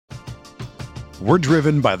We're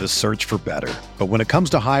driven by the search for better. But when it comes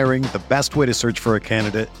to hiring, the best way to search for a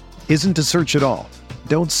candidate isn't to search at all.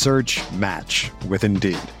 Don't search, match with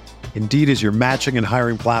Indeed. Indeed is your matching and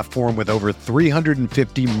hiring platform with over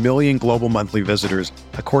 350 million global monthly visitors,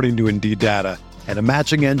 according to Indeed data, and a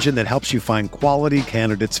matching engine that helps you find quality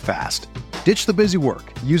candidates fast. Ditch the busy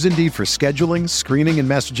work. Use Indeed for scheduling, screening, and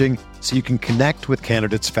messaging so you can connect with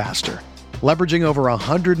candidates faster. Leveraging over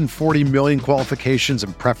 140 million qualifications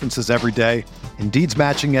and preferences every day, Indeed's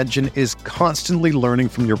matching engine is constantly learning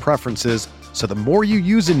from your preferences, so the more you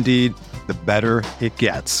use Indeed, the better it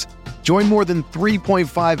gets. Join more than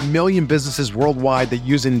 3.5 million businesses worldwide that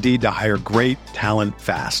use Indeed to hire great talent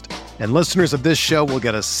fast. And listeners of this show will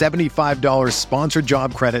get a $75 sponsored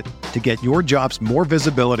job credit to get your jobs more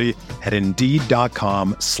visibility at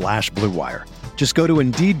Indeed.com/Blue Wire. Just go to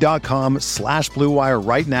Indeed.com/Blue Wire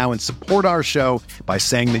right now and support our show by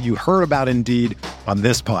saying that you heard about Indeed on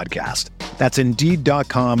this podcast. That's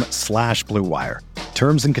Indeed.com/Blue Wire.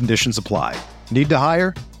 Terms and conditions apply. Need to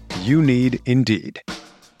hire? You need Indeed.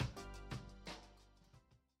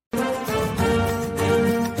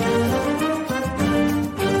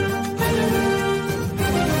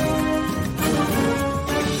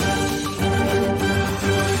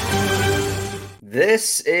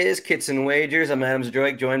 This is Kits and Wagers. I'm Adam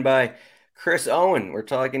Zdroik, joined by Chris Owen. We're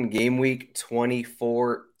talking game week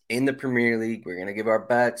 24 in the Premier League. We're going to give our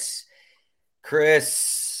bets.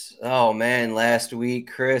 Chris, oh man, last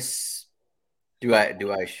week, Chris, should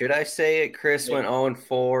I say it? Chris went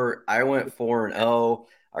 0-4. I went 4-0.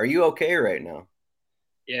 Are you okay right now?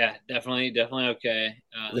 Yeah, definitely okay.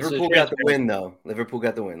 Liverpool got the win, though. Liverpool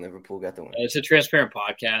got the win. It's a transparent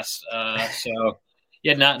podcast. So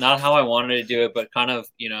yeah, not how I wanted to do it, but kind of,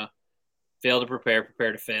 fail to prepare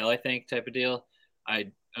to fail, I think, type of deal.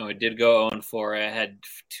 I did go 0-4. I had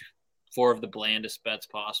 4 of the blandest bets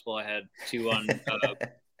possible. I had 2 on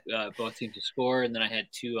both teams to score, and then I had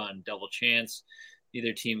 2 on double chance.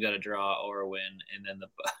 Neither team got a draw or a win, and then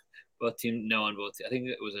both teams no on both. I think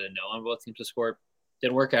it was a no on both teams to score.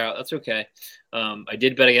 Didn't work out. That's okay. I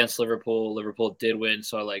did bet against Liverpool. Liverpool did win,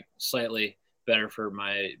 so I like slightly better for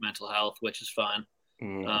my mental health, which is fun.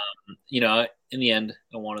 In the end,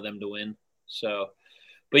 I wanted them to win. So,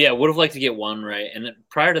 but yeah, would have liked to get one right. And then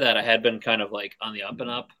prior to that, I had been kind of like on the up and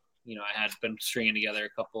up. I had been stringing together a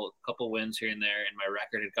couple wins here and there, and my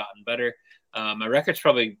record had gotten better. My record's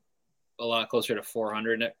probably a lot closer to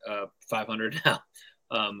 400, 500 now,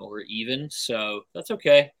 or even. So that's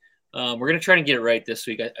okay. We're gonna try to get it right this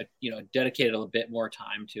week. I dedicated a little bit more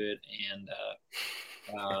time to it, and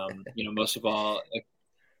most of all,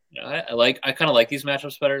 I kind of like these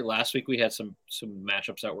matchups better. Last week we had some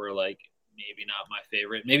matchups that were like maybe not my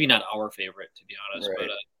favorite, maybe not our favorite, to be honest. Right.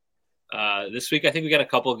 But this week I think we got a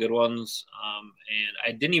couple of good ones. And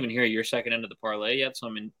I didn't even hear your second end of the parlay yet, so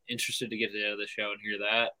I'm interested to get to the end of the show and hear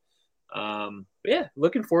that. But yeah,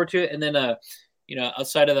 looking forward to it. And then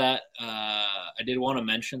outside of that, I did want to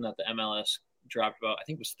mention that the MLS dropped about, I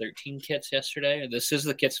think it was 13 kits yesterday. This is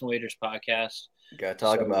the Kits and Wagers podcast. Gotta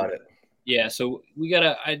talk about it. Yeah, so we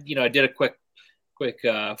gotta. I did a quick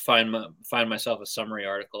find myself a summary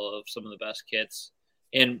article of some of the best kits.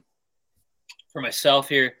 And for myself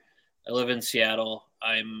here, I live in Seattle.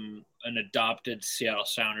 I'm an adopted Seattle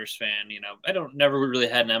Sounders fan. I never really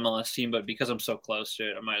had an MLS team, but because I'm so close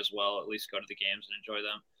to it, I might as well at least go to the games and enjoy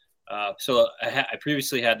them. So I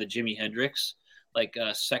previously had the Jimi Hendrix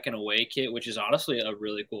second away kit, which is honestly a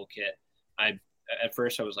really cool kit. At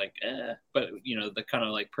first I was like, but the kind of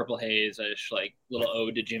like purple haze-ish, like little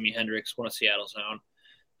ode to Jimi Hendrix, one of Seattle's own.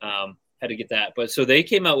 Had to get that. But so they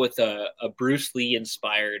came out with a Bruce Lee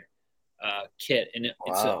inspired kit, and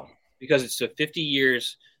it's because it's 50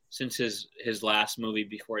 years since his last movie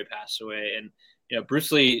before he passed away. And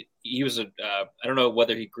Bruce Lee, he was I don't know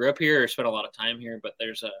whether he grew up here or spent a lot of time here, but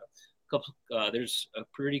there's a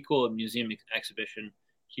pretty cool museum exhibition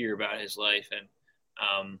here about his life, and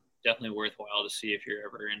definitely worthwhile to see if you're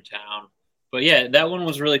ever in town. But yeah, that one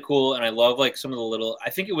was really cool, and I love some of the little.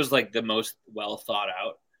 I think it was the most well thought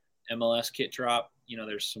out MLS kit drop.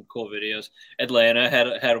 There's some cool videos. Atlanta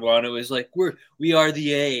had one. It was like we are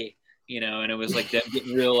the A, and it was them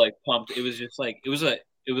getting real pumped. It was just it was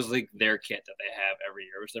their kit that they have every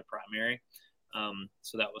year. It was their primary,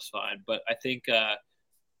 so that was fine. But I think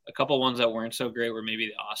a couple ones that weren't so great were maybe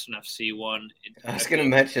the Austin FC one. I was going to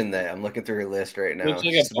mention that. I'm looking through her list right now. It looks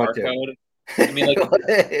like a barcode. I mean, what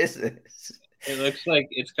is this? It looks like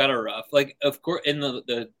it's kind of rough. Of course, in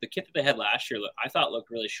the kit that they had last year, I thought looked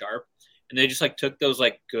really sharp. And they just took those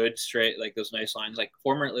good straight, those nice lines,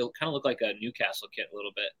 formerly kind of looked like a Newcastle kit a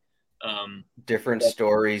little bit. Different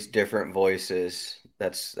stories, different voices.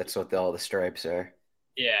 That's what all the stripes are.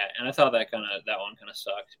 Yeah, and I thought that one kind of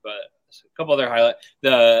sucked, but a couple other highlights.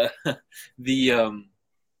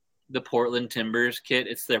 The Portland Timbers kit,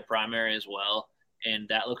 it's their primary as well, and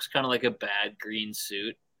that looks kind of like a bad green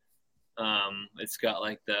suit. It's got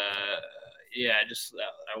like I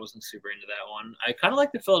wasn't super into that one. I kind of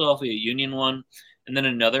like the Philadelphia Union one, and then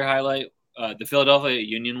another highlight. The Philadelphia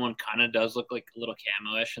Union one kind of does look like a little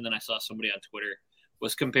camo-ish, and then I saw somebody on Twitter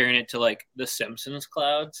was comparing it to like the Simpsons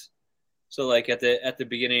clouds. So like at the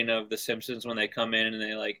beginning of the Simpsons when they come in and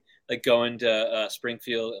they like go into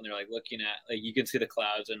Springfield and they're like looking at like you can see the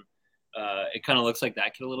clouds and it kind of looks like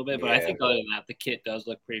that kit a little bit. But I think other than that, the kit does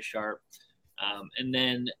look pretty sharp. And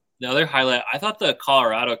then the other highlight, I thought the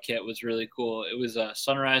Colorado kit was really cool. It was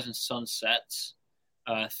sunrise and sunsets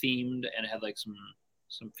themed, and it had like some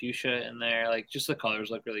fuchsia in there. Like just the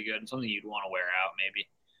colors look really good and something you'd want to wear out maybe.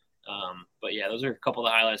 But yeah, those are a couple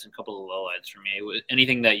of the highlights and a couple of the lowlights for me.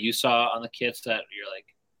 Anything that you saw on the kits that you're like,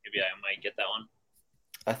 maybe I might get that one?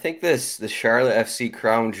 I think the Charlotte FC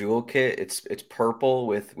Crown Jewel kit, it's purple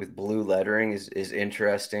with blue lettering is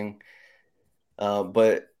interesting.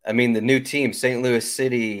 But I mean, the new team, St. Louis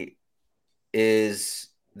City,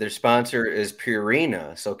 their sponsor is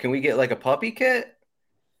Purina. So can we get like a puppy kit?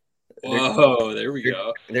 Whoa, there we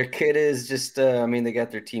go. Their kit is just, I mean, they got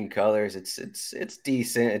their team colors. It's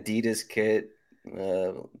decent. Adidas kit,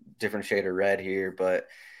 different shade of red here, but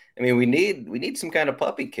I mean, we need some kind of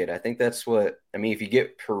puppy kit. I think that's what I mean. If you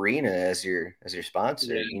get Purina as your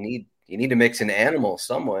sponsor, Yeah. you need to mix an animal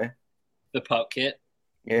some way. The pup kit.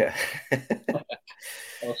 Yeah.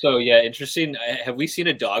 Also, yeah, interesting. Have we seen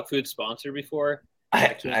a dog food sponsor before?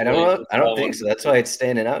 I don't know. I don't think so. That's why it's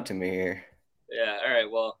standing out to me here. Yeah. All right.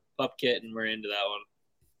 Well, pup kit, and we're into that one.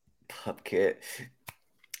 Pup kit.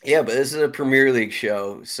 Yeah, but this is a Premier League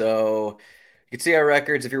show, so you can see our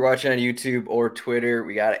records if you're watching on YouTube or Twitter.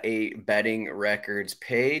 We got a betting records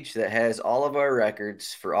page that has all of our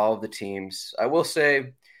records for all of the teams. I will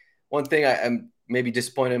say one thing I'm maybe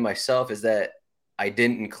disappointed in myself is that I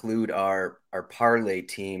didn't include our parlay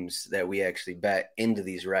teams that we actually bet into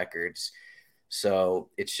these records. So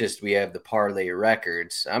it's just we have the parlay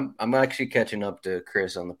records. I'm actually catching up to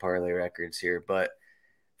Chris on the parlay records here, but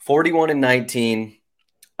 41-19.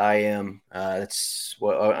 I am. That's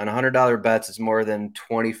what on $100 bets. It's more than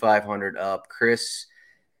 2,500 up. Chris,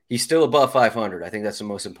 he's still above 500. I think that's the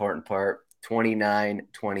most important part. 29,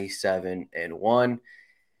 27, and 1.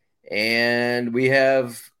 And we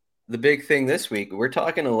have the big thing this week. We're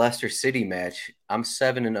talking a Leicester City match. I'm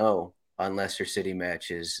 7-0 on Leicester City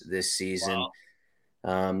matches this season.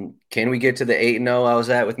 Wow. Can we get to the 8-0 I was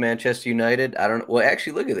at with Manchester United? I don't know. Well,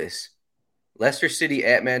 actually, look at this. Leicester City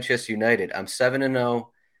at Manchester United. I'm 7-0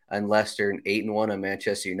 on Leicester and 8-1 on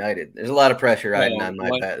Manchester United. There's a lot of pressure riding on my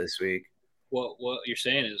bet this week. What you're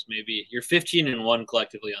saying is maybe you're 15-1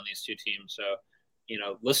 collectively on these two teams. So,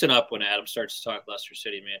 listen up when Adam starts to talk Leicester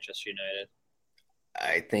City, Manchester United.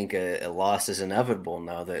 I think a loss is inevitable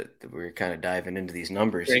now that we're kind of diving into these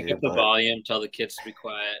numbers. Crank up the volume, tell the kids to be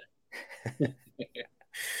quiet.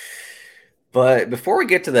 But before we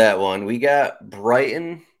get to that one, we got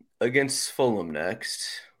Brighton against Fulham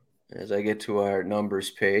next. As I get to our numbers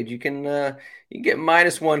page, you can get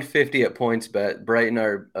minus 150 at PointsBet. Brighton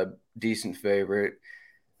are a decent favorite.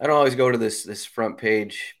 I don't always go to this front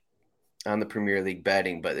page on the Premier League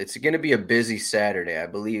betting, but it's going to be a busy Saturday, I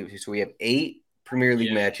believe. So we have 8 Premier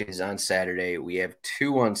League matches on Saturday. We have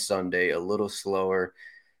 2 on Sunday, a little slower.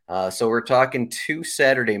 So we're talking 2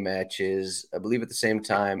 Saturday matches, I believe, at the same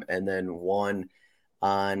time, and then 1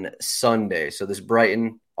 on Sunday. So this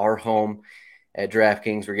Brighton, our home at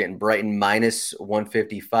DraftKings, we're getting Brighton minus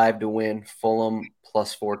 155 to win, Fulham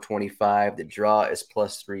plus 425. The draw is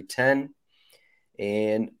plus 310.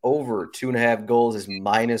 And over 2.5 goals is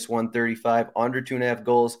minus 135. Under 2.5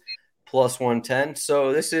 goals, plus 110.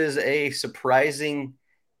 So this is a surprising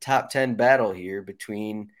top 10 battle here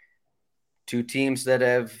between two teams that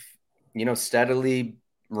have, steadily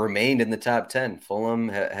remained in the top 10. Fulham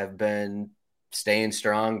have been staying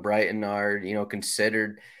strong. Brighton are,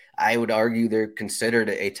 considered – I would argue they're considered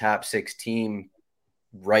a top 6 team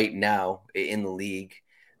right now in the league.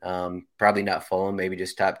 Probably not Fulham, maybe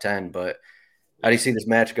just top 10. But how do you see this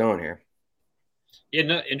match going here? Yeah,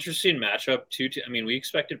 no, interesting matchup too. I mean, we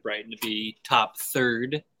expected Brighton to be top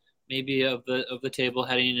 3rd, maybe of the table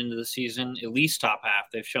heading into the season, at least top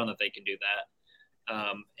half. They've shown that they can do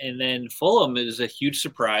that. And then Fulham is a huge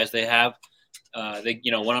surprise. They have, went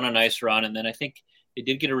on a nice run, and then I think they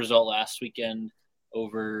did get a result last weekend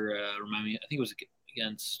over, remind me, I think it was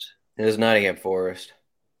against... It was Nottingham Forest.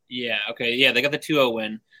 Yeah, okay. Yeah, they got the 2-0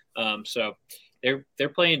 win. So they're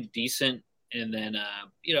playing decent. And then,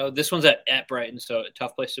 this one's at Brighton, so a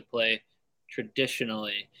tough place to play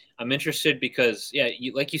traditionally. I'm interested because,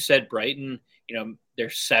 like you said, Brighton, they're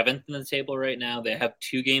 7th in the table right now. They have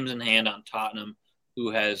 2 games in hand on Tottenham, who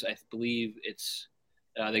has, I believe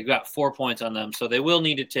they've got 4 points on them. So they will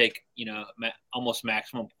need to take, almost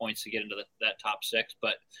maximum points to get into that top 6.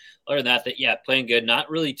 But other than that, playing good. Not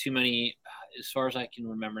really too many, as far as I can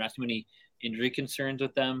remember, not too many injury concerns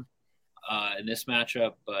with them in this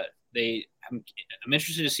matchup, but I'm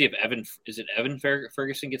interested to see if Evan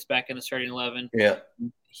Ferguson gets back in the starting 11. Yeah.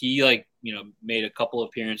 He made a couple of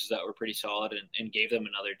appearances that were pretty solid and gave them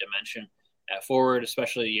another dimension at forward,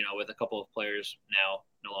 especially, with a couple of players now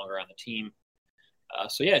no longer on the team.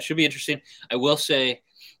 So it should be interesting. I will say,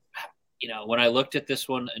 when I looked at this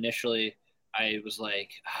one initially, I was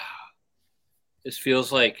like, this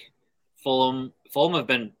feels like Fulham have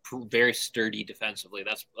been very sturdy defensively.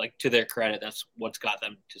 That's, like, to their credit, that's what's got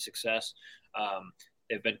them to success.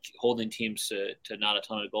 They've been holding teams to not a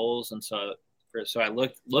ton of goals, and so I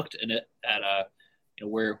looked in it at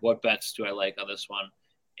what bets do I like on this one,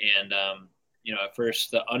 and at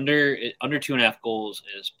first the under 2.5 goals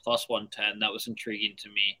is plus 110. That was intriguing to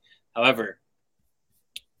me. However,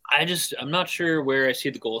 I'm not sure where I see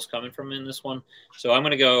the goals coming from in this one. So I'm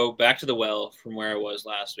going to go back to the well from where I was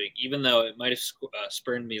last week, even though it might have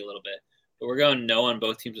spurned me a little bit. But we're going no on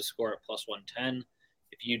both teams to score at plus 110.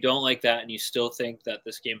 If you don't like that and you still think that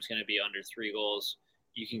this game's going to be under 3 goals,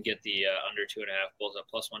 you can get the under 2.5 goals at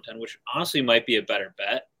plus 110, which honestly might be a better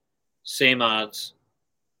bet. Same odds,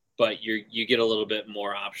 but you get a little bit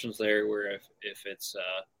more options there, where if it's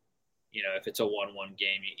if it's a 1-1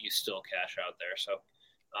 game, you still cash out there. So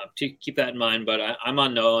to keep that in mind, but I'm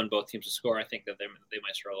on no on both teams to score. I think that they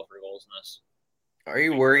might struggle for goals in this. Are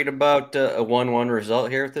you worried about a 1-1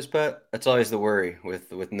 result here with this bet? That's always the worry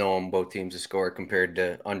with no on both teams to score compared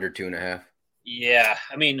to under 2.5. Yeah,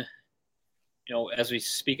 I mean, as we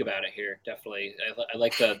speak about it here, definitely, I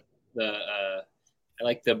like I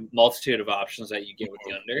like the multitude of options that you get with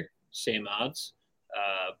the under, same odds.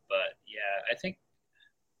 But I think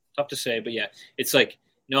tough to say, but it's like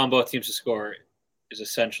no on both teams to score is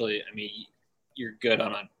essentially, I mean, you're good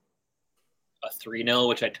on a 3-0,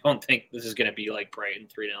 which I don't think this is going to be like Brighton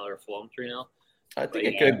 3-0 or Fulham 3-0. I think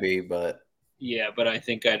it could be, but but I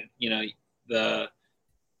think the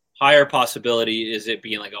higher possibility is it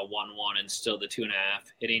being like a 1-1 and still the 2.5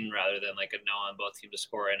 hitting rather than like a no on both teams to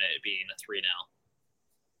score and it being a 3-0.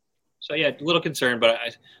 So a little concerned, but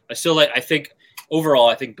I still like. I think overall,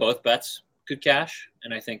 I think both bets could cash,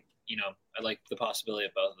 and I think I like the possibility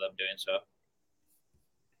of both of them doing so.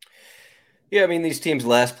 Yeah, I mean, these teams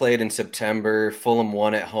last played in September. Fulham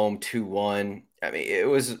won at home 2-1. I mean, it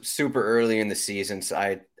was super early in the season, so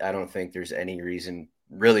I don't think there's any reason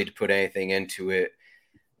really to put anything into it.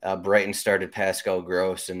 Brighton started Pascal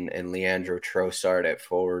Gross and Leandro Trossard at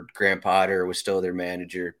forward. Graham Potter was still their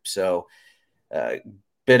manager, so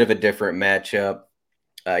bit of a different matchup.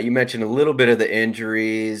 You mentioned a little bit of the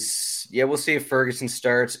injuries. Yeah, we'll see if Ferguson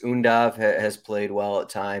starts. Undav has played well at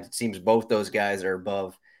times. It seems both those guys are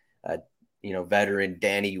above veteran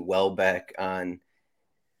Danny Welbeck on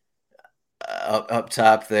up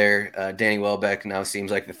top there. Danny Welbeck now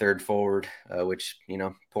seems like the third forward, which,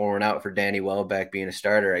 pouring out for Danny Welbeck being a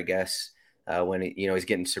starter, I guess, when he's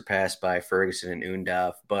getting surpassed by Ferguson and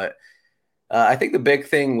Undav. But I think the big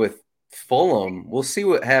thing with Fulham, we'll see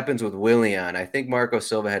what happens with Willian. I think Marco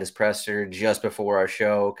Silva had his presser just before our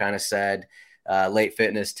show, kind of said late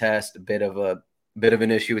fitness test, a bit of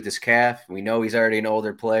an issue with his calf. We know he's already an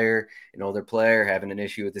older player having an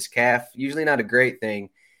issue with his calf, usually not a great thing.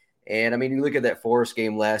 And I mean, you look at that Forest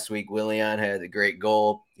game last week, Willian had a great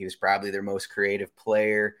goal. He was probably their most creative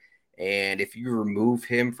player. And if you remove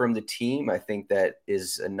him from the team, I think that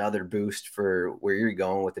is another boost for where you're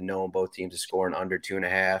going with the no on both teams to score in under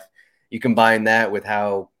 2.5. You combine that with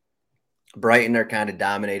how Brighton are kind of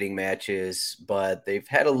dominating matches, but they've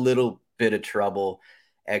had a little bit of trouble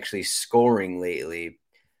actually scoring lately.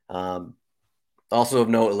 Also of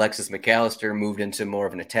note, Alexis McAllister moved into more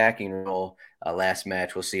of an attacking role last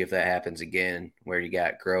match. We'll see if that happens again, where you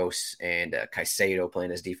got Gross and Caicedo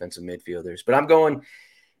playing as defensive midfielders. But I'm going,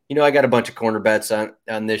 I got a bunch of corner bets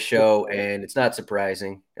on this show, and it's not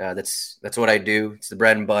surprising. That's what I do. It's the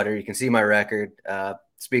bread and butter. You can see my record.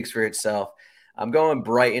 Speaks for itself. I'm going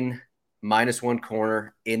Brighton -1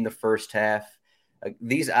 corner in the first half.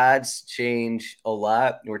 These odds change a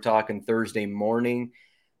lot. We're talking Thursday morning.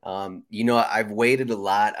 I've waited a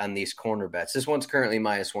lot on these corner bets. This one's currently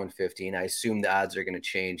 -115. I assume the odds are going to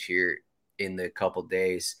change here in the couple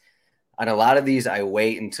days. On a lot of these, I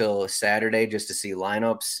wait until Saturday just to see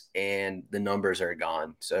lineups, and the numbers are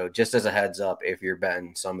gone. So just as a heads up, if you're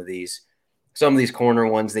betting some of these corner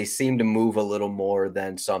ones, they seem to move a little more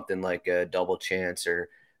than something like a double chance or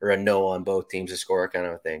a no on both teams to score kind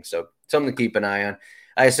of a thing. So something to keep an eye on.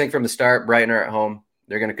 I just think from the start, Brighton are at home.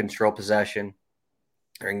 They're going to control possession.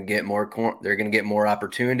 They're going to get more. They're going to get more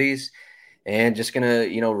opportunities, and just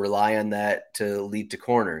going to rely on that to lead to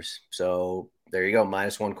corners. So there you go,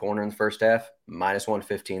 -1 corner in the first half,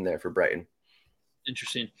 -115 there for Brighton.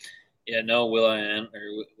 Interesting. Yeah, no, Will.i.am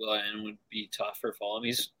would be tough for Fulham.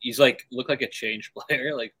 He's like looked like a changed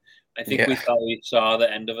player. Like I think we thought we saw the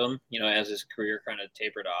end of him, as his career kind of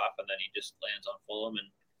tapered off, and then he just lands on Fulham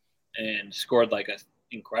and scored like an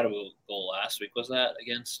incredible goal last week. Was that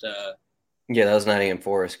against? Yeah, that was Nottingham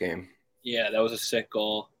Forest game. Yeah, that was a sick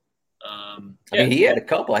goal. I mean, he had a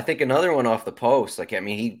couple. I think another one off the post. Like, I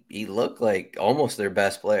mean, he looked like almost their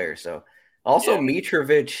best player. So, also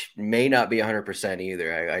Mitrovic may not be 100%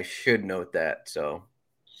 either. I should note that. So,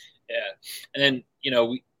 yeah, and then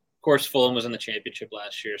of course Fulham was in the championship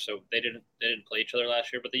last year, so they didn't play each other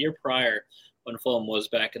last year. But the year prior, when Fulham was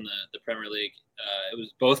back in the Premier League, it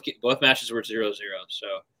was both matches were 0-0. So,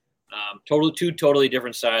 two totally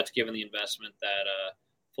different sides given the investment that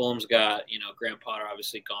Fulham's got. Graham Potter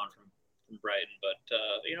obviously gone from Brighton, but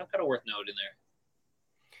kind of worth noting there.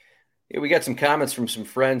 Yeah, we got some comments from some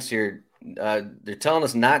friends here. They're telling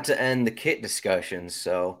us not to end the kit discussions,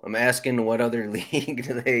 so I'm asking what other league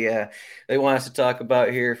they want us to talk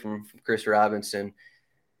about here from Chris Robinson.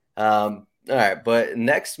 All right, but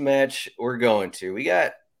next match we're going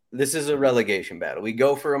to, this is a relegation battle. We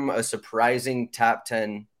go from a surprising top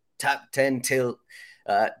 10 tilt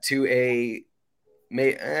to a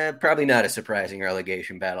probably not a surprising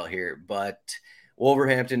relegation battle here, but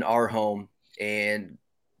Wolverhampton are home, and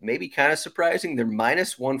maybe kind of surprising, they're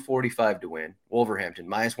 -145 to win. Wolverhampton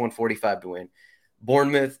 -145 to win.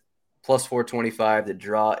 Bournemouth +425. The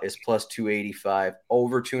draw is +285.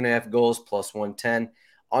 Over 2.5 goals +110.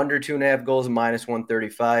 Under 2.5 goals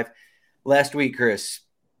 -135. Last week, Chris,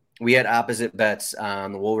 we had opposite bets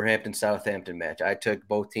on the Wolverhampton-Southampton match. I took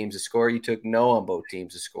both teams to score. You took no on both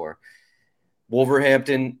teams to score.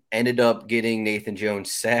 Wolverhampton ended up getting Nathan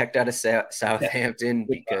Jones sacked out of Southampton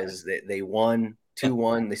because they won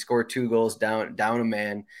 2-1. They scored 2 goals down a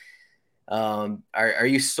man. Are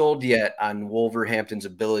you sold yet on Wolverhampton's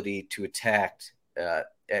ability to attack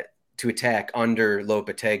under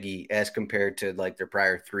Lopetegui as compared to like their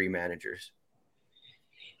prior 3 managers?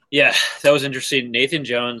 Yeah, that was interesting. Nathan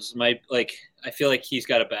Jones I feel like he's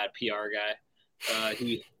got a bad PR guy.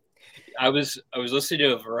 I was listening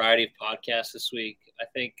to a variety of podcasts this week. I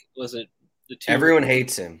think was it the 2. Everyone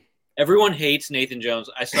hates him. Everyone hates Nathan Jones.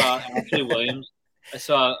 I saw Ashley Williams. I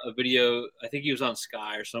saw a video. I think he was on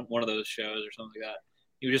Sky or one of those shows or something like that.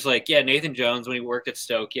 He was just like, yeah, Nathan Jones, when he worked at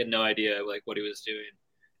Stoke, he had no idea like what he was doing.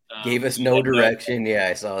 Gave us no direction. Yeah,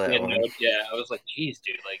 I saw that one. I was like, geez,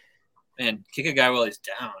 dude, like, man, kick a guy while he's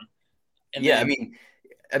down. And yeah,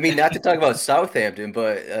 I mean, not to talk about Southampton,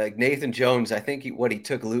 but Nathan Jones, I think he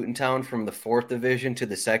took Luton Town from the 4th division to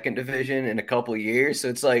the 2nd division in a couple of years. So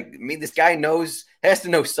it's like, I mean, this guy has to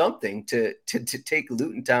know something to take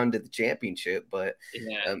Luton Town to the championship. But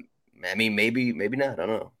I mean, maybe not. I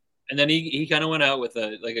don't know. And then he kind of went out with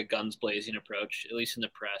a guns blazing approach, at least in the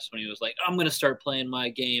press, when he was like, I'm going to start playing my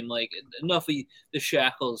game, like enough of the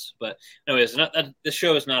shackles. But anyways, this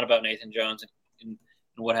show is not about Nathan Jones and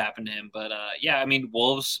what happened to him. But I mean,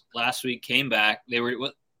 Wolves last week came back.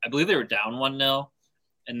 I believe they were down 1-0,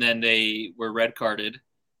 and then they were red carded,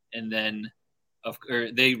 and then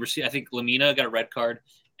they received. I think Lamina got a red card,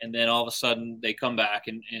 and then all of a sudden they come back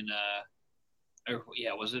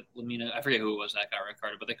was it Lamina? I forget who it was that got red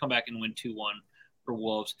carded, but they come back and win 2-1 for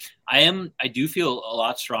Wolves. I do feel a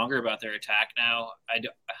lot stronger about their attack now.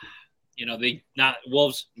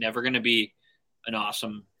 Wolves never going to be an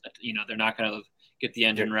awesome. They're not going to get the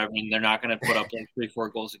engine revving. They're not going to put up like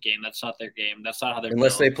 3-4 goals a game. That's not their game. That's not how they're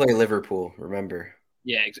unless built. They play Liverpool. Remember?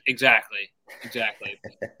 Yeah, exactly.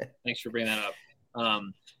 Thanks for bringing that up.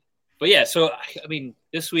 But yeah, so I mean,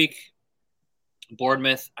 this week,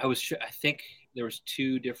 Bournemouth. I think there was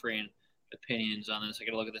 2 different opinions on this. I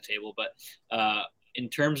got to look at the table, but in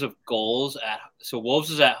terms of goals, so Wolves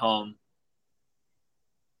is at home.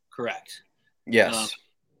 Correct. Yes.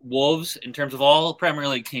 Wolves, in terms of all Premier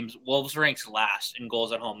League teams, Wolves ranks last in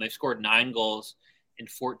goals at home. They've scored 9 goals in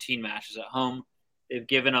 14 matches at home. They've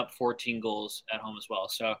given up 14 goals at home as well.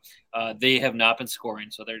 So they have not been scoring.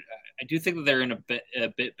 So I do think that they're in a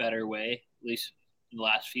bit better way, at least in the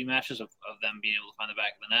last few matches of them being able to find the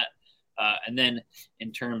back of the net. And then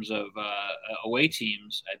in terms of away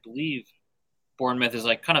teams, I believe Bournemouth is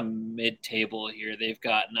like kind of mid-table here. They've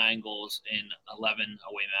got 9 goals in 11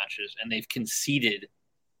 away matches, and they've conceded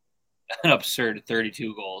an absurd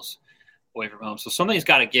 32 goals away from home. So something's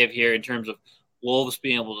got to give here in terms of Wolves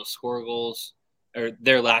being able to score goals, or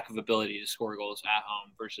their lack of ability to score goals at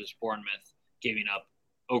home, versus Bournemouth giving up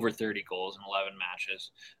over 30 goals in 11 matches.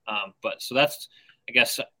 But so that's, I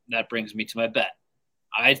guess that brings me to my bet.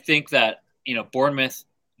 I think that, Bournemouth,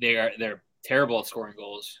 they're terrible at scoring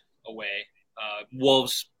goals away.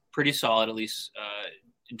 Wolves pretty solid, at least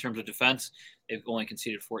in terms of defense. They've only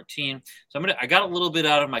conceded 14. So I got a little bit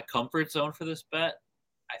out of my comfort zone for this bet.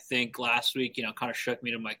 I think last week, kind of shook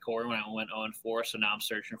me to my core when I went 0-4. So now I'm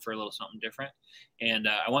searching for a little something different. And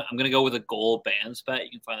I'm going to go with a goal bands bet.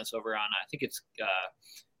 You can find this over on, I think it's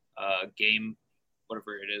game,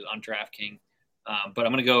 whatever it is, on DraftKings. But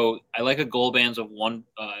I'm going to go, I like a goal bands of 1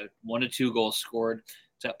 to 2 goals scored.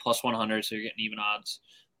 It's at plus 100, so you're getting even odds.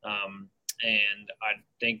 And I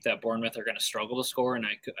think that Bournemouth are going to struggle to score, and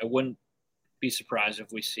I wouldn't be surprised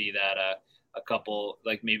if we see that a couple,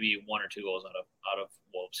 like maybe 1 or 2 goals out of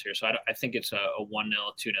Wolves here. So I think it's a 1-0, 2-0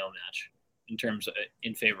 match in terms of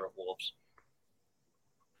in favor of Wolves.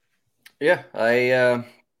 Yeah, I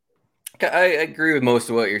agree with most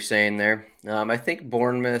of what you're saying there. I think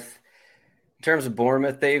Bournemouth, in terms of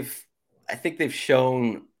Bournemouth, I think they've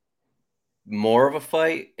shown more of a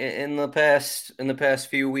fight in the past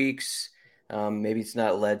few weeks. Maybe it's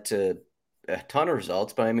not led to a ton of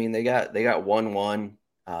results, but I mean they got 1-1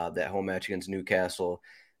 that home match against Newcastle.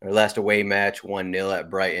 Their last away match 1-0 at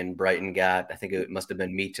Brighton. Brighton got, I think it must have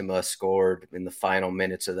been Mitoma scored in the final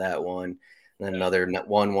minutes of that one. And then another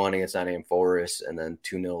 1-1 against Nottingham Forest, and then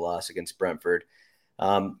 2-0 loss against Brentford.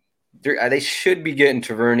 They should be getting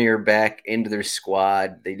Tavernier back into their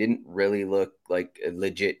squad. They didn't really look like a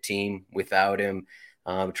legit team without him.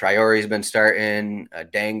 Traore's been starting.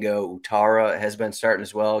 Dango Utara has been starting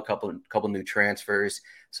as well. A couple new transfers.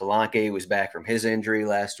 Solanke was back from his injury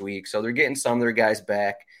last week. So they're getting some of their guys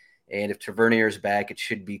back. And if Tavernier's back, it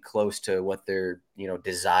should be close to what their,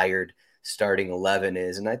 desired starting 11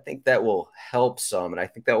 is. And I think that will help some. And I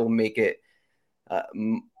think that will make it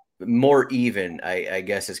more even, I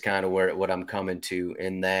guess, is kind of what I'm coming to,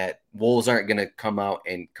 in that Wolves aren't going to come out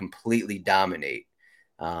and completely dominate.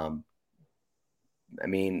 I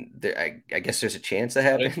guess there's a chance that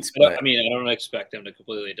happens. I don't expect them to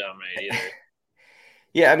completely dominate either.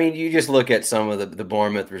 Yeah, I mean, you just look at some of the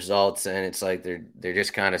Bournemouth results, and it's like they're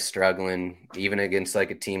just kind of struggling, even against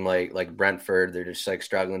like a team like Brentford. They're just like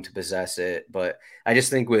struggling to possess it. But I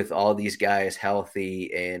just think with all these guys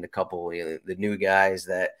healthy and a couple the new guys,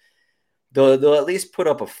 that they'll at least put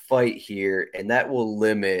up a fight here, and that will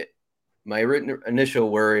limit. My initial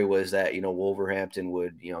worry was that Wolverhampton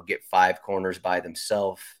would get 5 corners by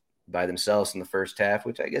themselves in the first half,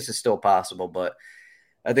 which I guess is still possible. But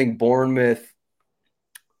I think Bournemouth,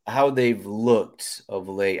 how they've looked of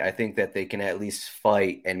late, I think that they can at least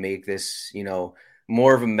fight and make this,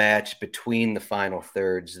 more of a match between the final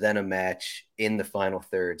thirds than a match in the final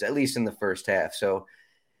thirds, at least in the first half. So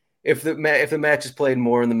if the match is played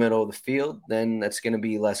more in the middle of the field, then that's going to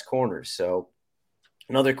be less corners. So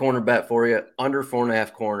another corner bet for you, under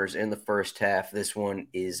 4.5 corners in the first half. This one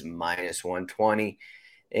is minus 120.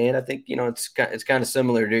 And I think, it's kind of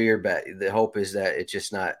similar to your bet. The hope is that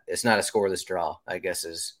it's not a scoreless draw, I guess,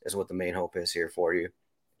 is what the main hope is here for you.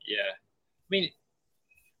 Yeah. I mean,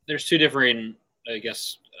 there's 2 different, I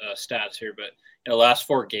guess, stats here, but in the last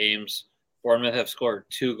 4 games, Bournemouth have scored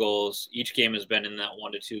 2 goals. Each game has been in that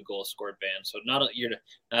 1 to 2 goals scored band. So you're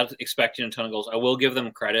not expecting a ton of goals. I will give them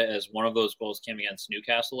credit, as one of those goals came against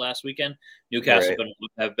Newcastle last weekend. Newcastle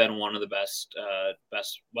have been one of the best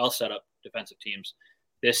well set up defensive teams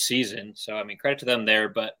this season. So, I mean, credit to them there,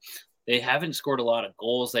 but they haven't scored a lot of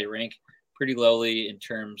goals. They rank pretty lowly in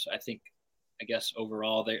terms, I guess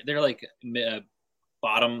overall, they're like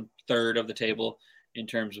bottom third of the table in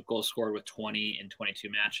terms of goals scored with 20 in 22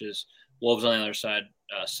 matches. Wolves on the other side,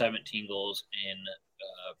 17 goals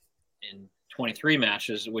in 23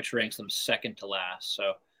 matches, which ranks them second to last.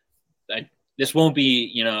 So this won't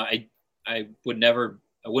be, I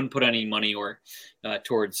wouldn't put any money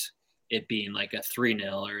towards it being like a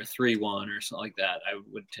 3-0 or a 3-1 or something like that. I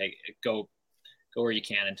would go where you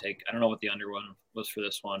can and take. I don't know what the under one was for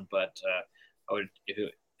this one, but I would, if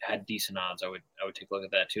it had decent odds, I would take a look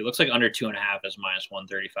at that too. It looks like under 2.5 is minus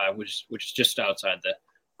 135, which is just outside the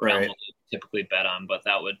realm we typically bet on. But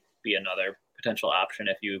that would be another potential option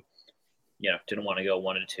if you didn't want to go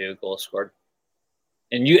 1 to 2 goals scored.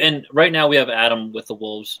 And right now we have Adam with the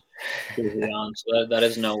Wolves on, so that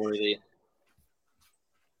is noteworthy.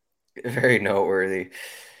 Very noteworthy.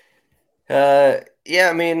 Yeah,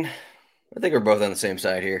 I mean, I think we're both on the same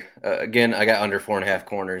side here. Again, I got under 4.5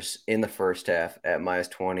 corners in the first half at minus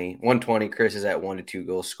 20. 120. Chris is at 1 to 2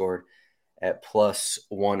 goals scored at plus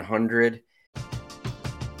 100.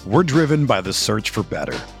 We're driven by the search for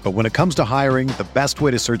better. But when it comes to hiring, the best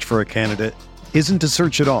way to search for a candidate isn't to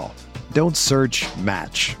search at all. Don't search,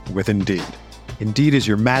 match with Indeed. Indeed is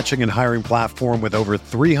your matching and hiring platform with over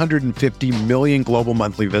 350 million global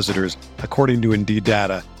monthly visitors, according to Indeed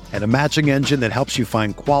data, and a matching engine that helps you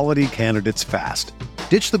find quality candidates fast.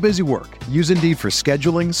 Ditch the busy work. Use Indeed for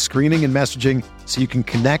scheduling, screening, and messaging so you can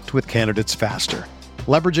connect with candidates faster.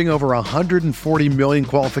 Leveraging over 140 million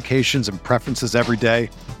qualifications and preferences every day,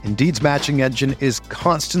 Indeed's matching engine is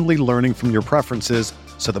constantly learning from your preferences,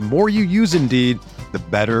 so the more you use Indeed, the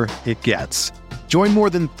better it gets. Join more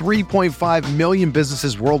than 3.5 million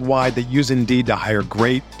businesses worldwide that use Indeed to hire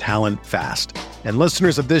great talent fast. And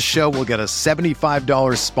listeners of this show will get a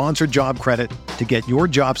 $75 sponsored job credit to get your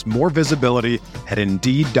jobs more visibility at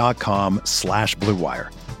Indeed.com/Blue Wire.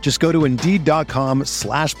 Just go to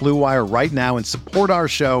Indeed.com/Blue Wire right now and support our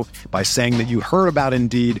show by saying that you heard about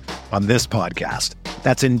Indeed on this podcast.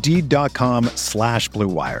 That's Indeed.com/Blue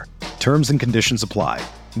Wire. Terms and conditions apply.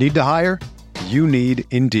 Need to hire? You need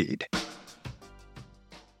Indeed.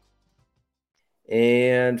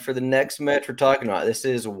 And for the next match we're talking about, this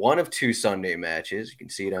is one of two Sunday matches. You can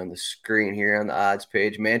see it on the screen here on the odds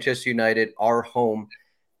page. Manchester United are home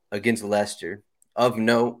against Leicester. Of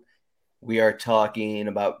note, we are talking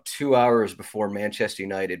about 2 hours before Manchester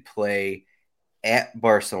United play at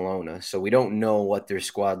Barcelona. So we don't know what their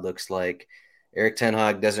squad looks like. Erik ten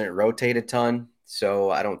Hag doesn't rotate a ton,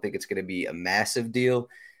 so I don't think it's going to be a massive deal.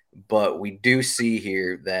 But we do see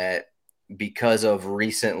here that because of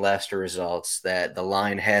recent Leicester results, that the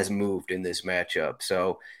line has moved in this matchup.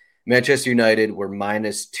 So Manchester United were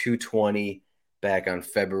minus 220 back on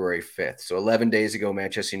February 5th. So 11 days ago,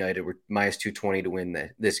 Manchester United were minus 220 to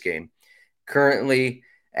win this game. Currently,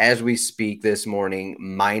 as we speak this morning,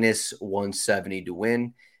 minus 170 to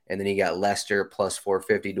win. And then you got Leicester plus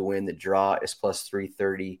 450 to win. The draw is plus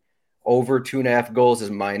 330. Over 2.5 goals is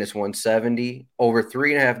minus 170. Over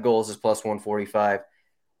 3.5 goals is plus 145.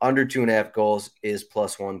 Under 2.5 goals is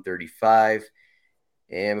plus 135.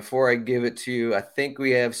 And before I give it to you, I think we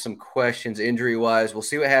have some questions injury-wise. We'll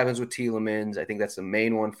see what happens with Tielemans. I think that's the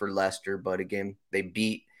main one for Leicester. But again, they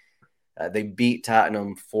beat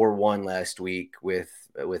Tottenham 4-1 last week with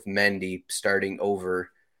Mendy starting over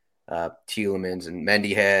Tielemans. And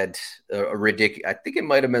Mendy had a ridiculous – I think it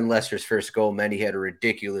might have been Leicester's first goal. Mendy had a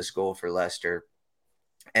ridiculous goal for Leicester.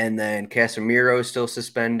 And then Casemiro is still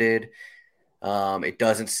suspended. It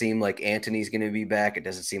doesn't seem like Antony's going to be back. It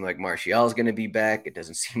doesn't seem like Martial is going to be back. It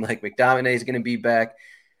doesn't seem like McTominay is going to be back.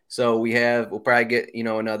 So we'll probably get,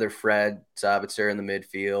 another Fred Sabitzer in the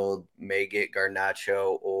midfield, may get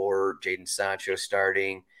Garnacho or Jadon Sancho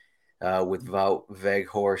starting with Wout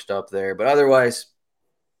Weghorst up there. But otherwise,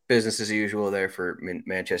 business as usual there for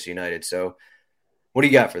Manchester United. So what do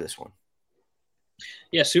you got for this one?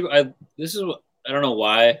 Yeah, this is what I don't know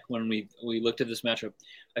why when we looked at this matchup,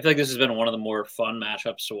 I feel like this has been one of the more fun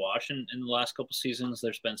matchups to watch in the last couple seasons.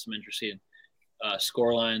 There's been some interesting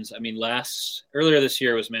score lines. I mean, earlier this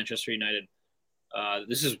year was Manchester United.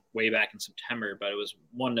 This is way back in September, but it was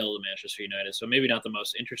 1-0 to Manchester United. So maybe not the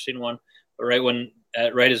most interesting one, but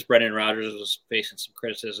right as Brendan Rodgers was facing some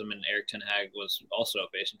criticism and Erik ten Hag was also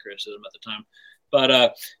facing criticism at the time.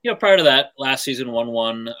 But, prior to that, last season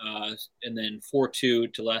 1-1 and then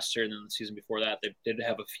 4-2 to Leicester. And then the season before that, they did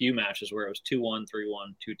have a few matches where it was 2-1,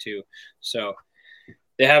 3-1, 2-2. So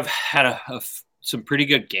they have had some pretty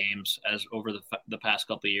good games as over the past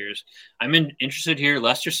couple of years. I'm interested here.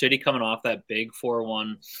 Leicester City coming off that big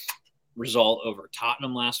 4-1 result over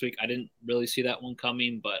Tottenham last week. I didn't really see that one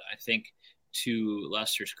coming, but I think to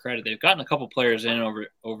Leicester's credit, they've gotten a couple players in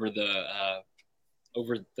over the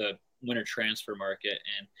winter transfer market,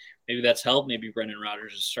 and maybe that's helped. Maybe Brendan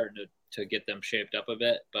Rodgers is starting to get them shaped up a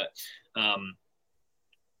bit, but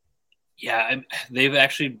they've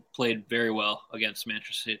actually played very well against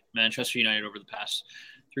Manchester United over the past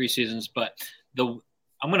 3 seasons. But I'm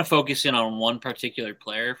going to focus in on one particular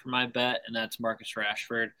player for my bet, and that's Marcus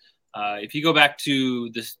Rashford. If you go back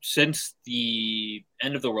to since the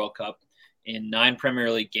end of the World Cup, in 9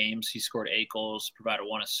 Premier League games, he scored 8 goals, provided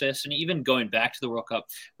 1 assist. And even going back to the World Cup,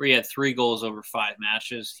 where he had 3 goals over 5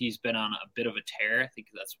 matches, he's been on a bit of a tear. I think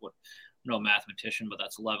that's what, I'm no mathematician, but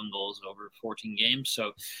that's 11 goals over 14 games.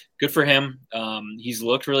 So good for him. He's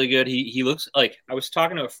looked really good. He looks like, I was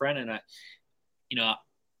talking to a friend, and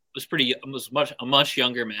was a much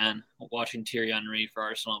younger man watching Thierry Henry for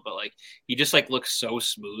Arsenal, but like he just like looks so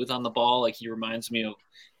smooth on the ball. Like he reminds me of,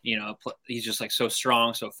 he's just like so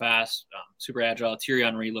strong, so fast, super agile. Thierry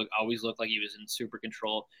Henry always looked like he was in super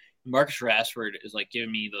control. Marcus Rashford is like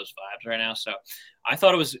giving me those vibes right now. So I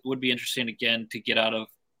thought would be interesting again to get out of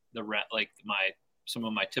some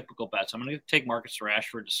of my typical bets. I'm going to take Marcus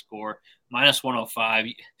Rashford to score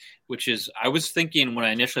 -105, which is, I was thinking when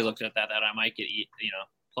I initially looked at that I might get,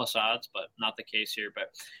 plus odds, but not the case here.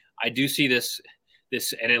 But I do see this,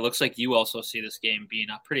 and it looks like you also see this game being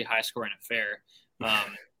a pretty high scoring affair,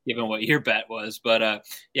 given what your bet was. But I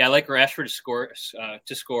like Rashford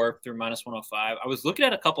to score through -105. I was looking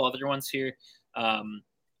at a couple other ones here, and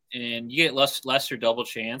you get Leicester double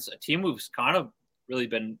chance, a team who's kind of really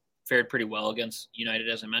been fared pretty well against United,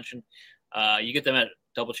 as I mentioned. You get them at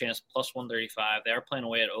double chance +135. They are playing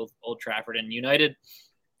away at Old Trafford, and United,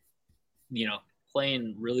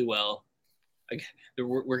 playing really well.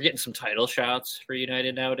 We're getting some title shots for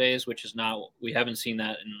United nowadays, which is we haven't seen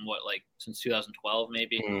that in since 2012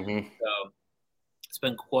 maybe. Mm-hmm. So it's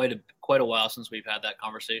been quite a while since we've had that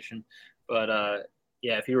conversation. But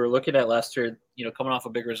if you were looking at Leicester, coming off a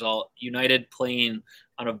big result, United playing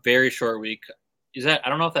on a very short week. I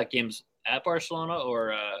don't know if that game's at Barcelona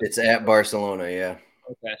or it's at Barcelona. Yeah.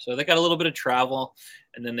 Okay, so they got a little bit of travel,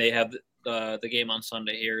 and then they have the game on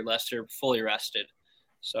Sunday here. Leicester fully rested,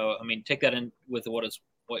 so I mean, take that in with what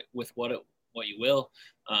you will.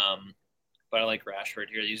 But I like Rashford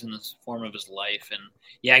here. He's in this form of his life,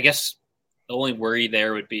 and I guess the only worry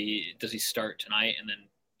there would be, does he start tonight, and then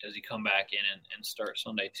does he come back in and start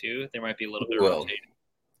Sunday too? There might be a little bit of rotating.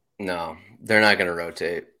 No, they're not going to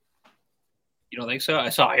rotate. You don't think so? I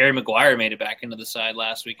saw Harry Maguire made it back into the side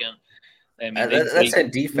last weekend. I mean, that's a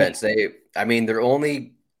defense. They're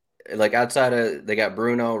only outside of, they got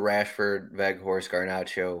Bruno, Rashford, Weghorst,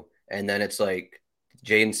 Garnacho, and then it's like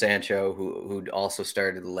Jadon Sancho, who also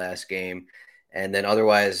started the last game, and then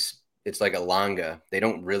otherwise it's like Elanga. They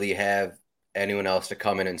don't really have anyone else to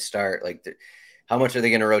come in and start. How much are they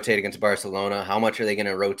going to rotate against Barcelona? How much are they going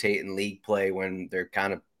to rotate in league play when they're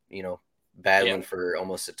kind of battling for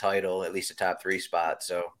almost a title, at least a top 3 spot?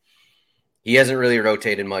 So he hasn't really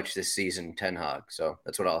rotated much this season, Ten Hag. So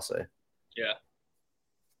that's what I'll say. Yeah.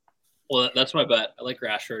 Well, that's my bet. I like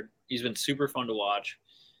Rashford. He's been super fun to watch.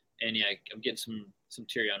 And I'm getting some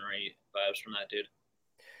Thierry Henry vibes from that dude.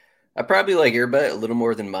 I probably like your bet a little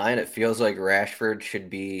more than mine. It feels like Rashford should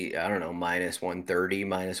be, I don't know, -130,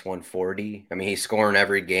 -140. I mean, he's scoring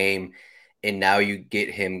every game. And now you get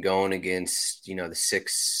him going against, the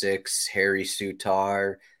 6'6" Harry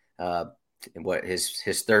Souttar,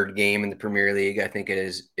 his third game in the Premier League, I think it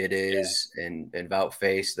is, and Wout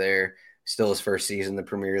Faes there, still his first season in the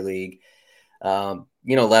Premier League.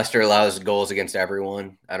 Leicester allows goals against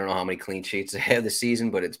everyone. I don't know how many clean sheets they have this season,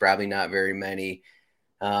 but it's probably not very many.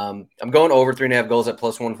 I'm going over 3.5 goals at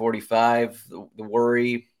 +145.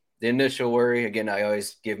 The initial worry, again, I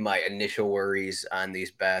always give my initial worries on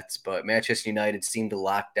these bets, but Manchester United seem to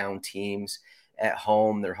lock down teams at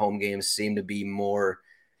home. Their home games seem to be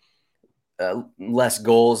less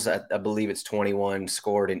goals. I believe it's 21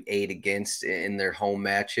 scored and 8 against in their home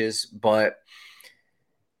matches. But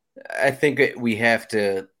I think we have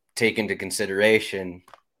to take into consideration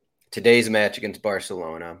today's match against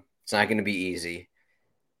Barcelona. It's not going to be easy.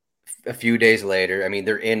 A few days later,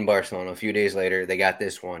 they're in Barcelona. A few days later, they got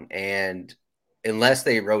this one. And unless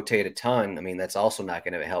they rotate a ton, that's also not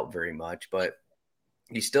going to help very much. But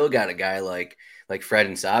you still got a guy like Fred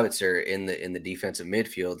and Sabitzer in the defensive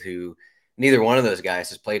midfield, who neither one of those guys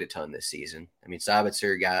has played a ton this season.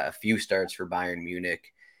 Sabitzer got a few starts for Bayern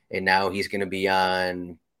Munich, and now he's going to be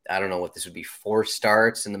on, I don't know what this would be, 4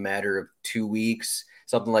 starts in the matter of 2 weeks,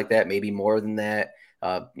 something like that, maybe more than that.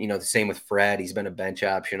 The same with Fred. He's been a bench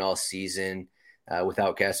option all season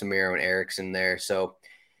without Casemiro and Eriksen there. So,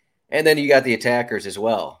 and then you got the attackers as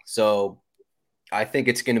well. So I think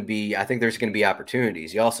there's going to be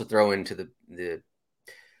opportunities. You also throw into the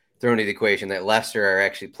equation that Leicester are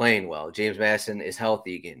actually playing well. James Maddison is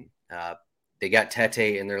healthy again. They got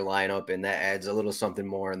Tete in their lineup, and that adds a little something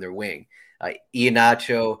more in their wing.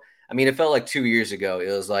 Iheanacho, it felt like 2 years ago. It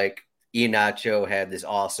was like Iheanacho had this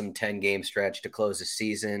awesome 10-game stretch to close the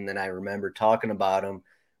season, and I remember talking about him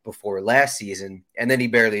before last season, and then he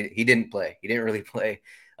didn't play. He didn't really play.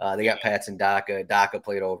 They got Patson Daka. Daka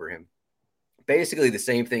played over him. Basically, the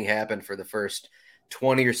same thing happened for the first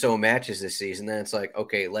 20 or so matches this season. Then it's like,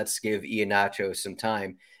 okay, let's give Iheanacho some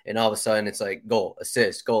time, and all of a sudden it's like goal,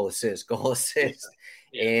 assist, goal, assist, goal, assist.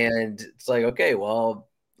 Yeah. And it's like, okay, well,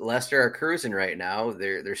 Leicester are cruising right now.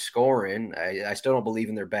 They're scoring. I still don't believe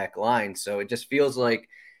in their back line. So it just feels like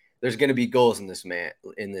there's going to be goals in this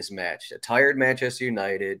match. A tired Manchester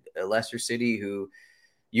United, a Leicester City who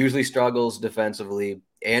usually struggles defensively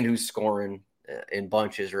and who's scoring in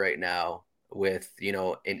bunches right now with,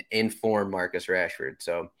 an informed Marcus Rashford.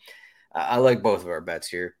 So I like both of our bets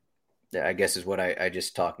here, I guess is what I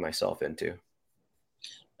just talked myself into.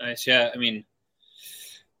 Nice. Yeah. I mean,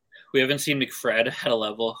 we haven't seen McFred at a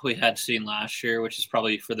level we had seen last year, which is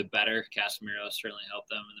probably for the better. Casemiro certainly helped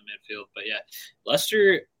them in the midfield. But yeah,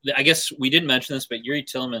 Leicester, I guess we didn't mention this, but Yuri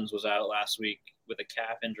Tillmans was out last week with a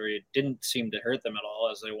calf injury. It didn't seem to hurt them at all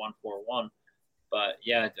as they won 4-1. But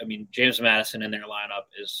yeah, I mean, James Maddison in their lineup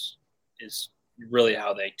is really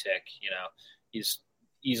how they tick. He's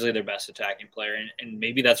easily their best attacking player. And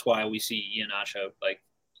maybe that's why we see Iheanacho playing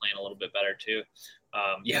a little bit better too.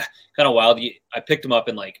 Yeah, kind of wild. I picked him up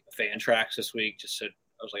in fan tracks this week. I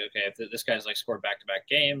was like, okay, if this guy's scored back-to-back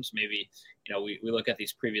games, maybe we look at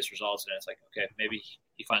these previous results and it's like, okay, maybe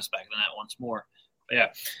he finds back in that once more. But yeah,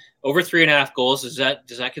 over 3.5 goals. Does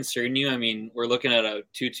that concern you? I mean, we're looking at a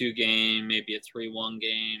 2-2 game, maybe a 3-1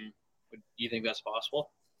 game. Do you think that's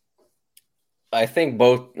possible? I think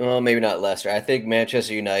both. Well, maybe not Leicester. I think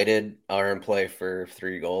Manchester United are in play for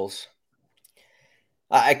 3 goals.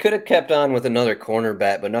 I could have kept on with another corner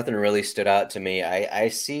bet, but nothing really stood out to me. I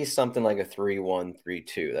see something like a 3-1,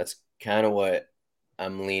 3-2. That's kind of what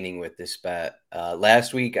I'm leaning with this bet.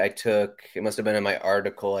 Last week it must have been in my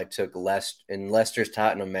article, I took in Leicester's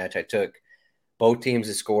Tottenham match, I took both teams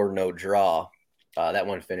to score no draw. That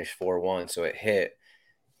one finished 4-1, so it hit.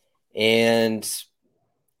 And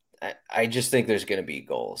I just think there's going to be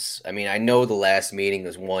goals. I mean, I know the last meeting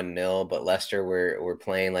was 1-0, but Leicester were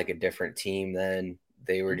playing like a different team then.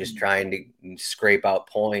 They were just trying to scrape out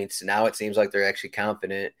points. Now it seems like they're actually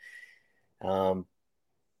confident.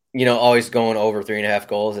 Always going over 3.5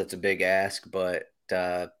 goals. That's a big ask, but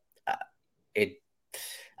I'd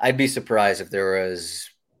be surprised if there was,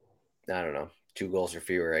 I don't know, 2 goals or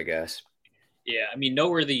fewer, I guess. Yeah, I mean,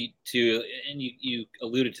 noteworthy too, and you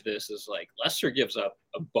alluded to this, is Leicester gives up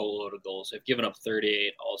a boatload of goals. They've given up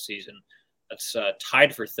 38 all season. That's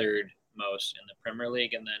tied for third most in the Premier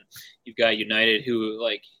League. And then you've got United who,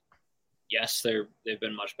 yes, they've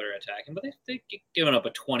been much better attacking, but they've given up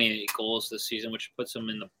 28 goals this season, which puts them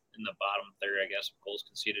in the bottom third, I guess, of goals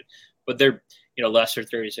conceded. But they're, Leicester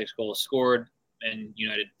 36 goals scored and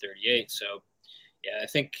United 38. So yeah, I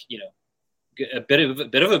think, a bit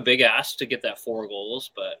of a big ask to get that 4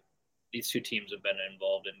 goals, but these two teams have been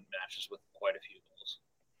involved in matches with quite a few goals.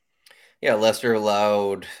 Yeah, Leicester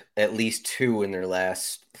allowed at least 2 in their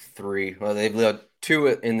last 3. Well, they've allowed 2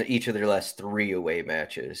 in each of their last 3 away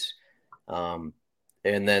matches. And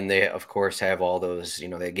then they, of course, have all those,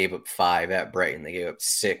 they gave up 5 at Brighton. They gave up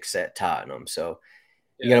 6 at Tottenham. So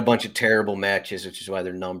you got a bunch of terrible matches, which is why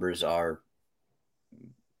their numbers are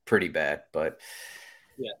pretty bad. But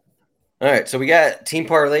yeah. All right, so we got team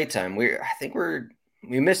parlay time. We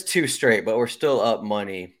missed 2 straight, but we're still up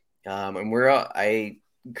money. And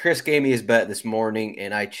Chris gave me his bet this morning,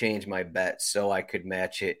 and I changed my bet so I could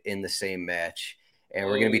match it in the same match. And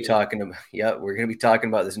we're going to be talking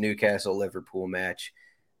about this Newcastle-Liverpool match.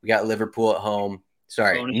 We got Liverpool at home.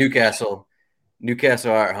 Sorry, Newcastle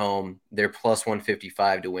are at home. They're plus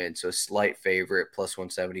 155 to win, so slight favorite, plus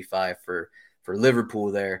 175 for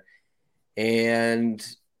Liverpool there. And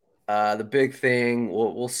the big thing,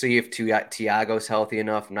 we'll see if Thiago's healthy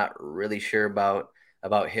enough. I'm not really sure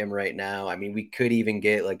about him right now. I mean, we could even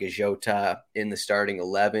get a Jota in the starting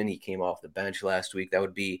 11. He came off the bench last week. That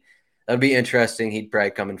would be interesting. He'd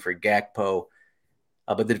probably come in for Gakpo.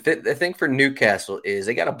 But the thing for Newcastle is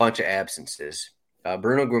they got a bunch of absences.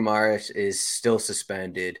 Bruno Guimaraes is still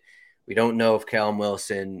suspended. We don't know if Callum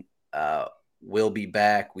Wilson will be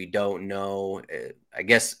back. We don't know. I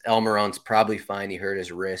guess Almiron's probably fine. He hurt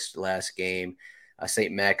his wrist last game.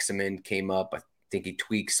 St. Maximin came up. I think he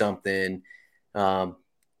tweaked something.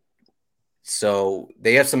 So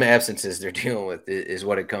they have some absences they're dealing with is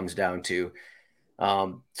what it comes down to.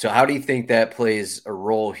 So how do you think that plays a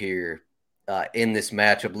role here in this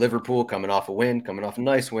matchup? Liverpool coming off a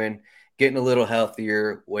nice win, getting a little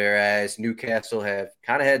healthier, whereas Newcastle have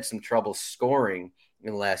kind of had some trouble scoring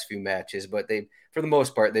in the last few matches, but for the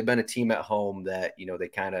most part, they've been a team at home that, they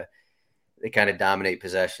kind of dominate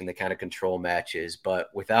possession, they kind of control matches, but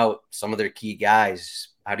without some of their key guys,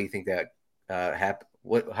 how do you think that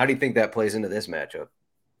how do you think that plays into this matchup?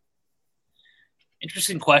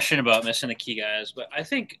 Interesting question about missing the key guys, but I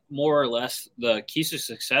think more or less the keys to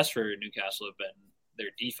success for Newcastle have been their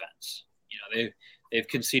defense. They've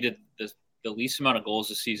conceded the least amount of goals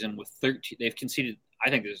this season with 13. They've conceded, I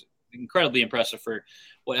think this is incredibly impressive for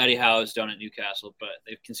what Eddie Howe has done at Newcastle, but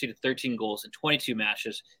they've conceded 13 goals in 22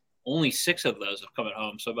 matches. only 6 of those have come at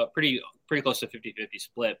home. So about pretty close to 50-50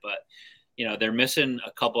 split. But, they're missing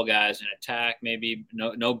a couple guys in attack. Maybe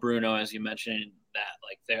no Bruno, as you mentioned,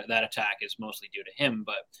 that attack is mostly due to him.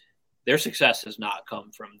 But their success has not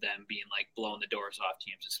come from them being blowing the doors off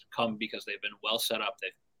teams. It's come because they've been well set up.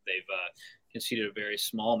 They've conceded a very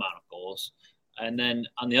small amount of goals. And then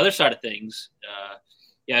on the other side of things,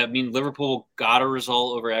 Liverpool got a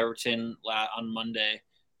result over Everton on Monday,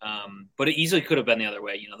 but it easily could have been the other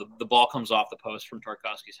way. The ball comes off the post from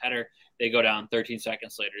Tarkowski's header. They go down 13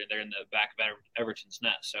 seconds later, and they're in the back of Everton's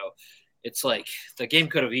net. So it's like the game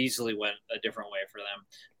could have easily went a different way for them.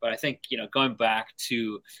 But I think, going back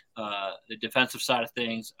to the defensive side of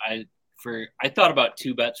things, I thought about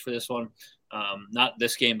 2 bets for this one. Not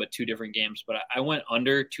this game, but 2 different games. But I went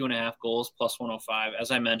under 2.5 goals plus 105.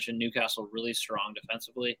 As I mentioned, Newcastle really strong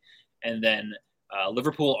defensively. And then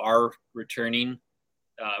Liverpool are returning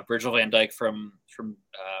Virgil van Dijk from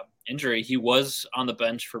injury. He was on the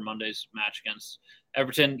bench for Monday's match against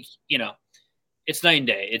Everton. It's night and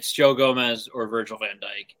day. It's Joe Gomez or Virgil van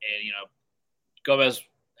Dijk. And, Gomez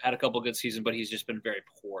had a couple good seasons, but he's just been very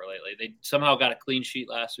poor lately. They somehow got a clean sheet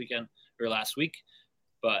last week.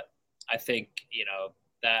 But I think,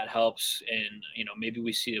 that helps. And, maybe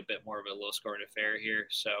we see a bit more of a low scoring affair here.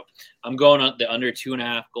 So I'm going on the under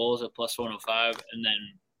 2.5 goals at plus 105. And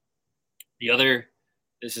then the other,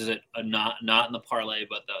 this is not in the parlay,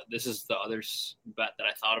 but this is the other bet that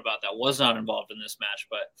I thought about that was not involved in this match.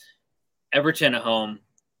 But Everton at home,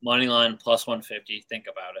 money line plus 150. Think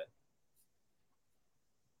about it.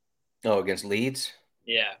 Oh, against Leeds?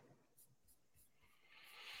 Yeah.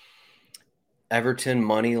 Everton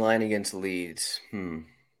money line against Leeds.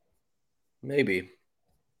 Maybe.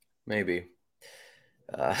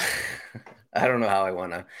 I don't know how I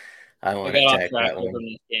want to attack that one.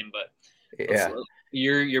 This game, but yeah,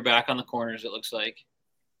 you're back on the corners. It looks like.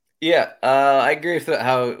 Yeah, I agree with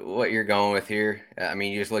what you're going with here. I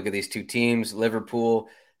mean, you just look at these 2 teams. Liverpool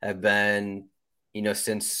have been,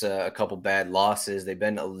 since a couple bad losses, they've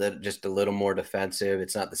been a little more defensive.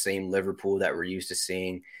 It's not the same Liverpool that we're used to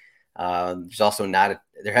seeing. There's also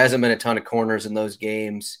there hasn't been a ton of corners in those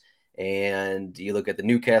games. And you look at the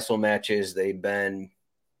Newcastle matches, they've kind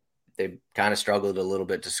of struggled a little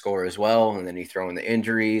bit to score as well. And then you throw in the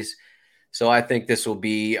injuries. So I think this will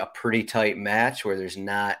be a pretty tight match where there's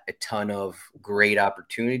not a ton of great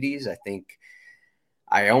opportunities.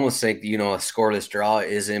 I almost think, a scoreless draw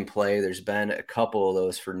is in play. There's been a couple of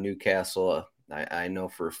those for Newcastle. I know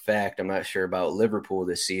for a fact. I'm not sure about Liverpool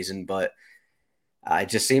this season, but it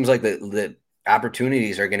just seems like the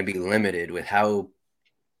opportunities are going to be limited with how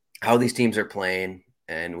these teams are playing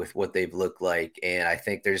and with what they've looked like. And I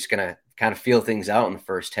think they're just going to kind of feel things out in the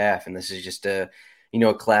first half. And this is just a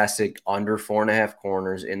classic under 4.5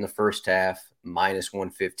 corners in the first half, minus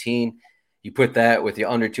 115. You put that with the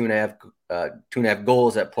under 2.5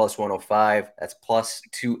 goals at plus 105. That's plus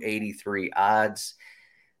 283 odds.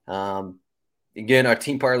 Again, our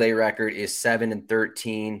team parlay record is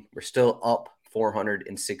 7-13. We're still up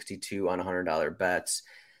 462 on $100 bets.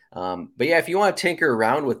 But yeah, if you want to tinker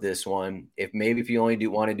around with this one, if you only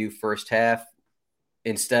want to do first half,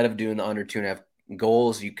 instead of doing the under 2.5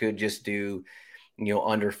 goals, you could just do,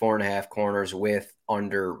 under 4.5 corners with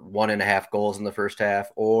under 1.5 goals in the first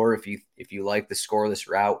half. Or if you like the scoreless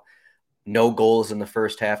route, no goals in the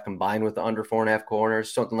first half combined with the under 4.5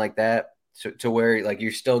 corners, something like that. So, to where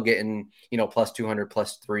you're still getting, plus 200,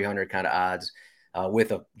 plus 300 kind of odds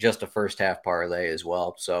with just a first half parlay as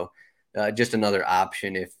well. So just another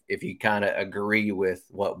option if you kind of agree with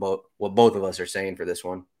what both of us are saying for this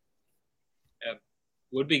one. Yeah,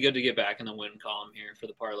 would be good to get back in the win column here for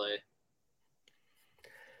the parlay.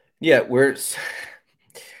 Yeah, we're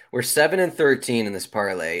 7-13 in this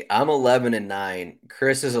parlay. I'm 11-9.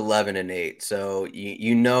 Chris is 11-8. So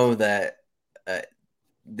you know that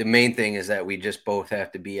the main thing is that we just both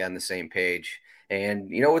have to be on the same page.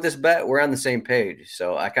 And with this bet, we're on the same page.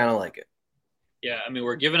 So I kind of like it. Yeah, I mean,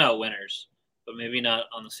 we're giving out winners, but maybe not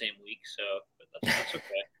on the same week. So that's okay.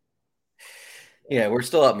 Yeah, we're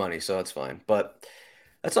still up money, so it's fine. But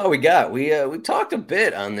that's all we got. We talked a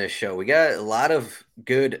bit on this show. We got a lot of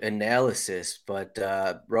good analysis, but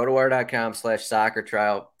rotowire.com/soccer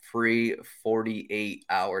trial, free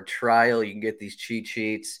 48-hour trial. You can get these cheat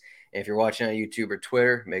sheets. And if you're watching on YouTube or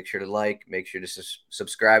Twitter, make sure to make sure to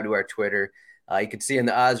subscribe to our Twitter. You can see in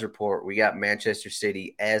the odds report, we got Manchester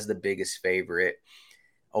City as the biggest favorite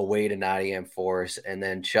away to Nottingham Forest. And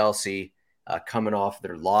then Chelsea coming off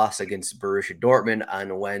their loss against Borussia Dortmund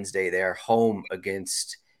on Wednesday. They're home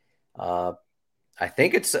against I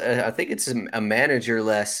think it's a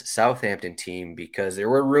manager-less Southampton team, because there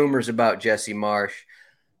were rumors about Jesse Marsch,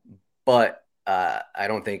 but I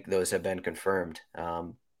don't think those have been confirmed.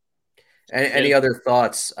 Any other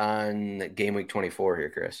thoughts on game week 24 here,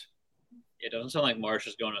 Chris? It doesn't sound like Marsh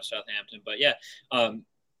is going to Southampton, but yeah,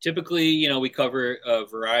 typically, we cover a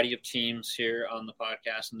variety of teams here on the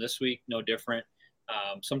podcast, and this week, no different.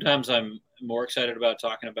 Sometimes I'm more excited about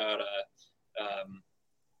talking about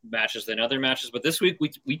matches than other matches, but this week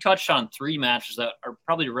we touched on 3 matches that are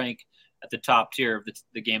probably rank at the top tier of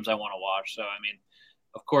the games I want to watch. So, I mean,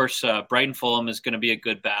 of course, Brighton Fulham is going to be a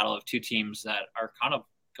good battle of 2 teams that are kind of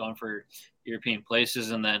going for European places,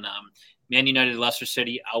 and then Man United, Leicester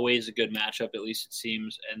City, always a good matchup, at least it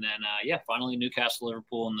seems. And then, finally Newcastle,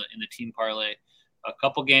 Liverpool in the team parlay. A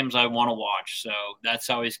couple games I want to watch, so that's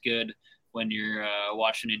always good when you're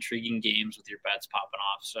watching intriguing games with your bets popping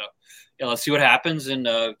off. So, yeah, let's see what happens. And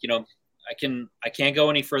I can't go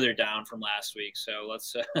any further down from last week, so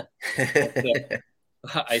let's.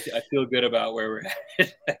 I feel good about where we're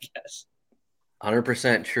at, I guess.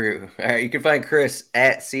 100% true. All right, you can find Chris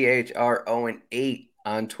at CHROwen8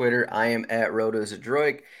 on Twitter. I am at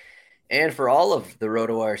RotoZadroik. And for all of the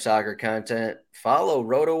RotoWire soccer content, follow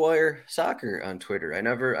RotoWire Soccer on Twitter. I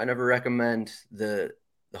never recommend the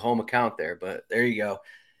home account there, but there you go.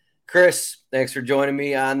 Chris, thanks for joining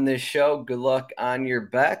me on this show. Good luck on your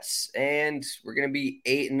bets. And we're going to be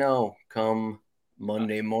 8-0 come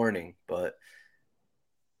Monday morning, but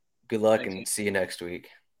good luck and see you next week.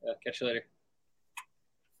 Catch you later.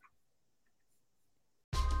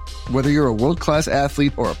 Whether you're a world-class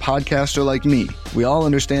athlete or a podcaster like me, we all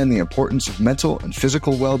understand the importance of mental and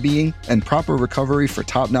physical well-being and proper recovery for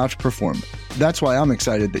top-notch performance. That's why I'm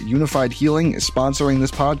excited that Unified Healing is sponsoring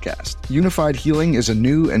this podcast. Unified Healing is a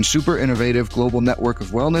new and super innovative global network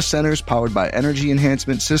of wellness centers powered by Energy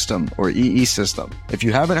Enhancement System, or EE System. If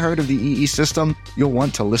you haven't heard of the EE System, you'll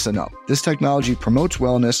want to listen up. This technology promotes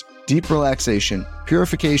wellness, deep relaxation,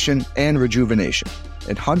 purification, and rejuvenation.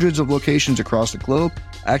 In hundreds of locations across the globe,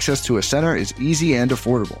 access to a center is easy and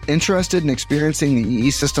affordable. Interested in experiencing the EE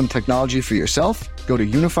System technology for yourself? Go to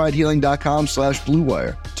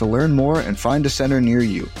unifiedhealing.com/bluewire to learn more and find a center near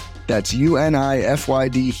you. That's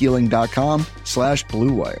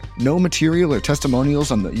unifydhealing.com/bluewire. No material or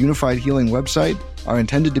testimonials on the Unified Healing website are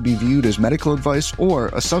intended to be viewed as medical advice or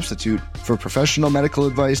a substitute for professional medical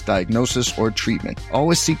advice, diagnosis, or treatment.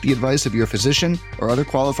 Always seek the advice of your physician or other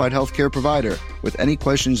qualified healthcare provider with any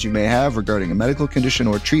questions you may have regarding a medical condition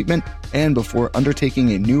or treatment and before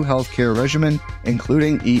undertaking a new healthcare regimen,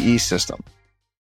 including EE System.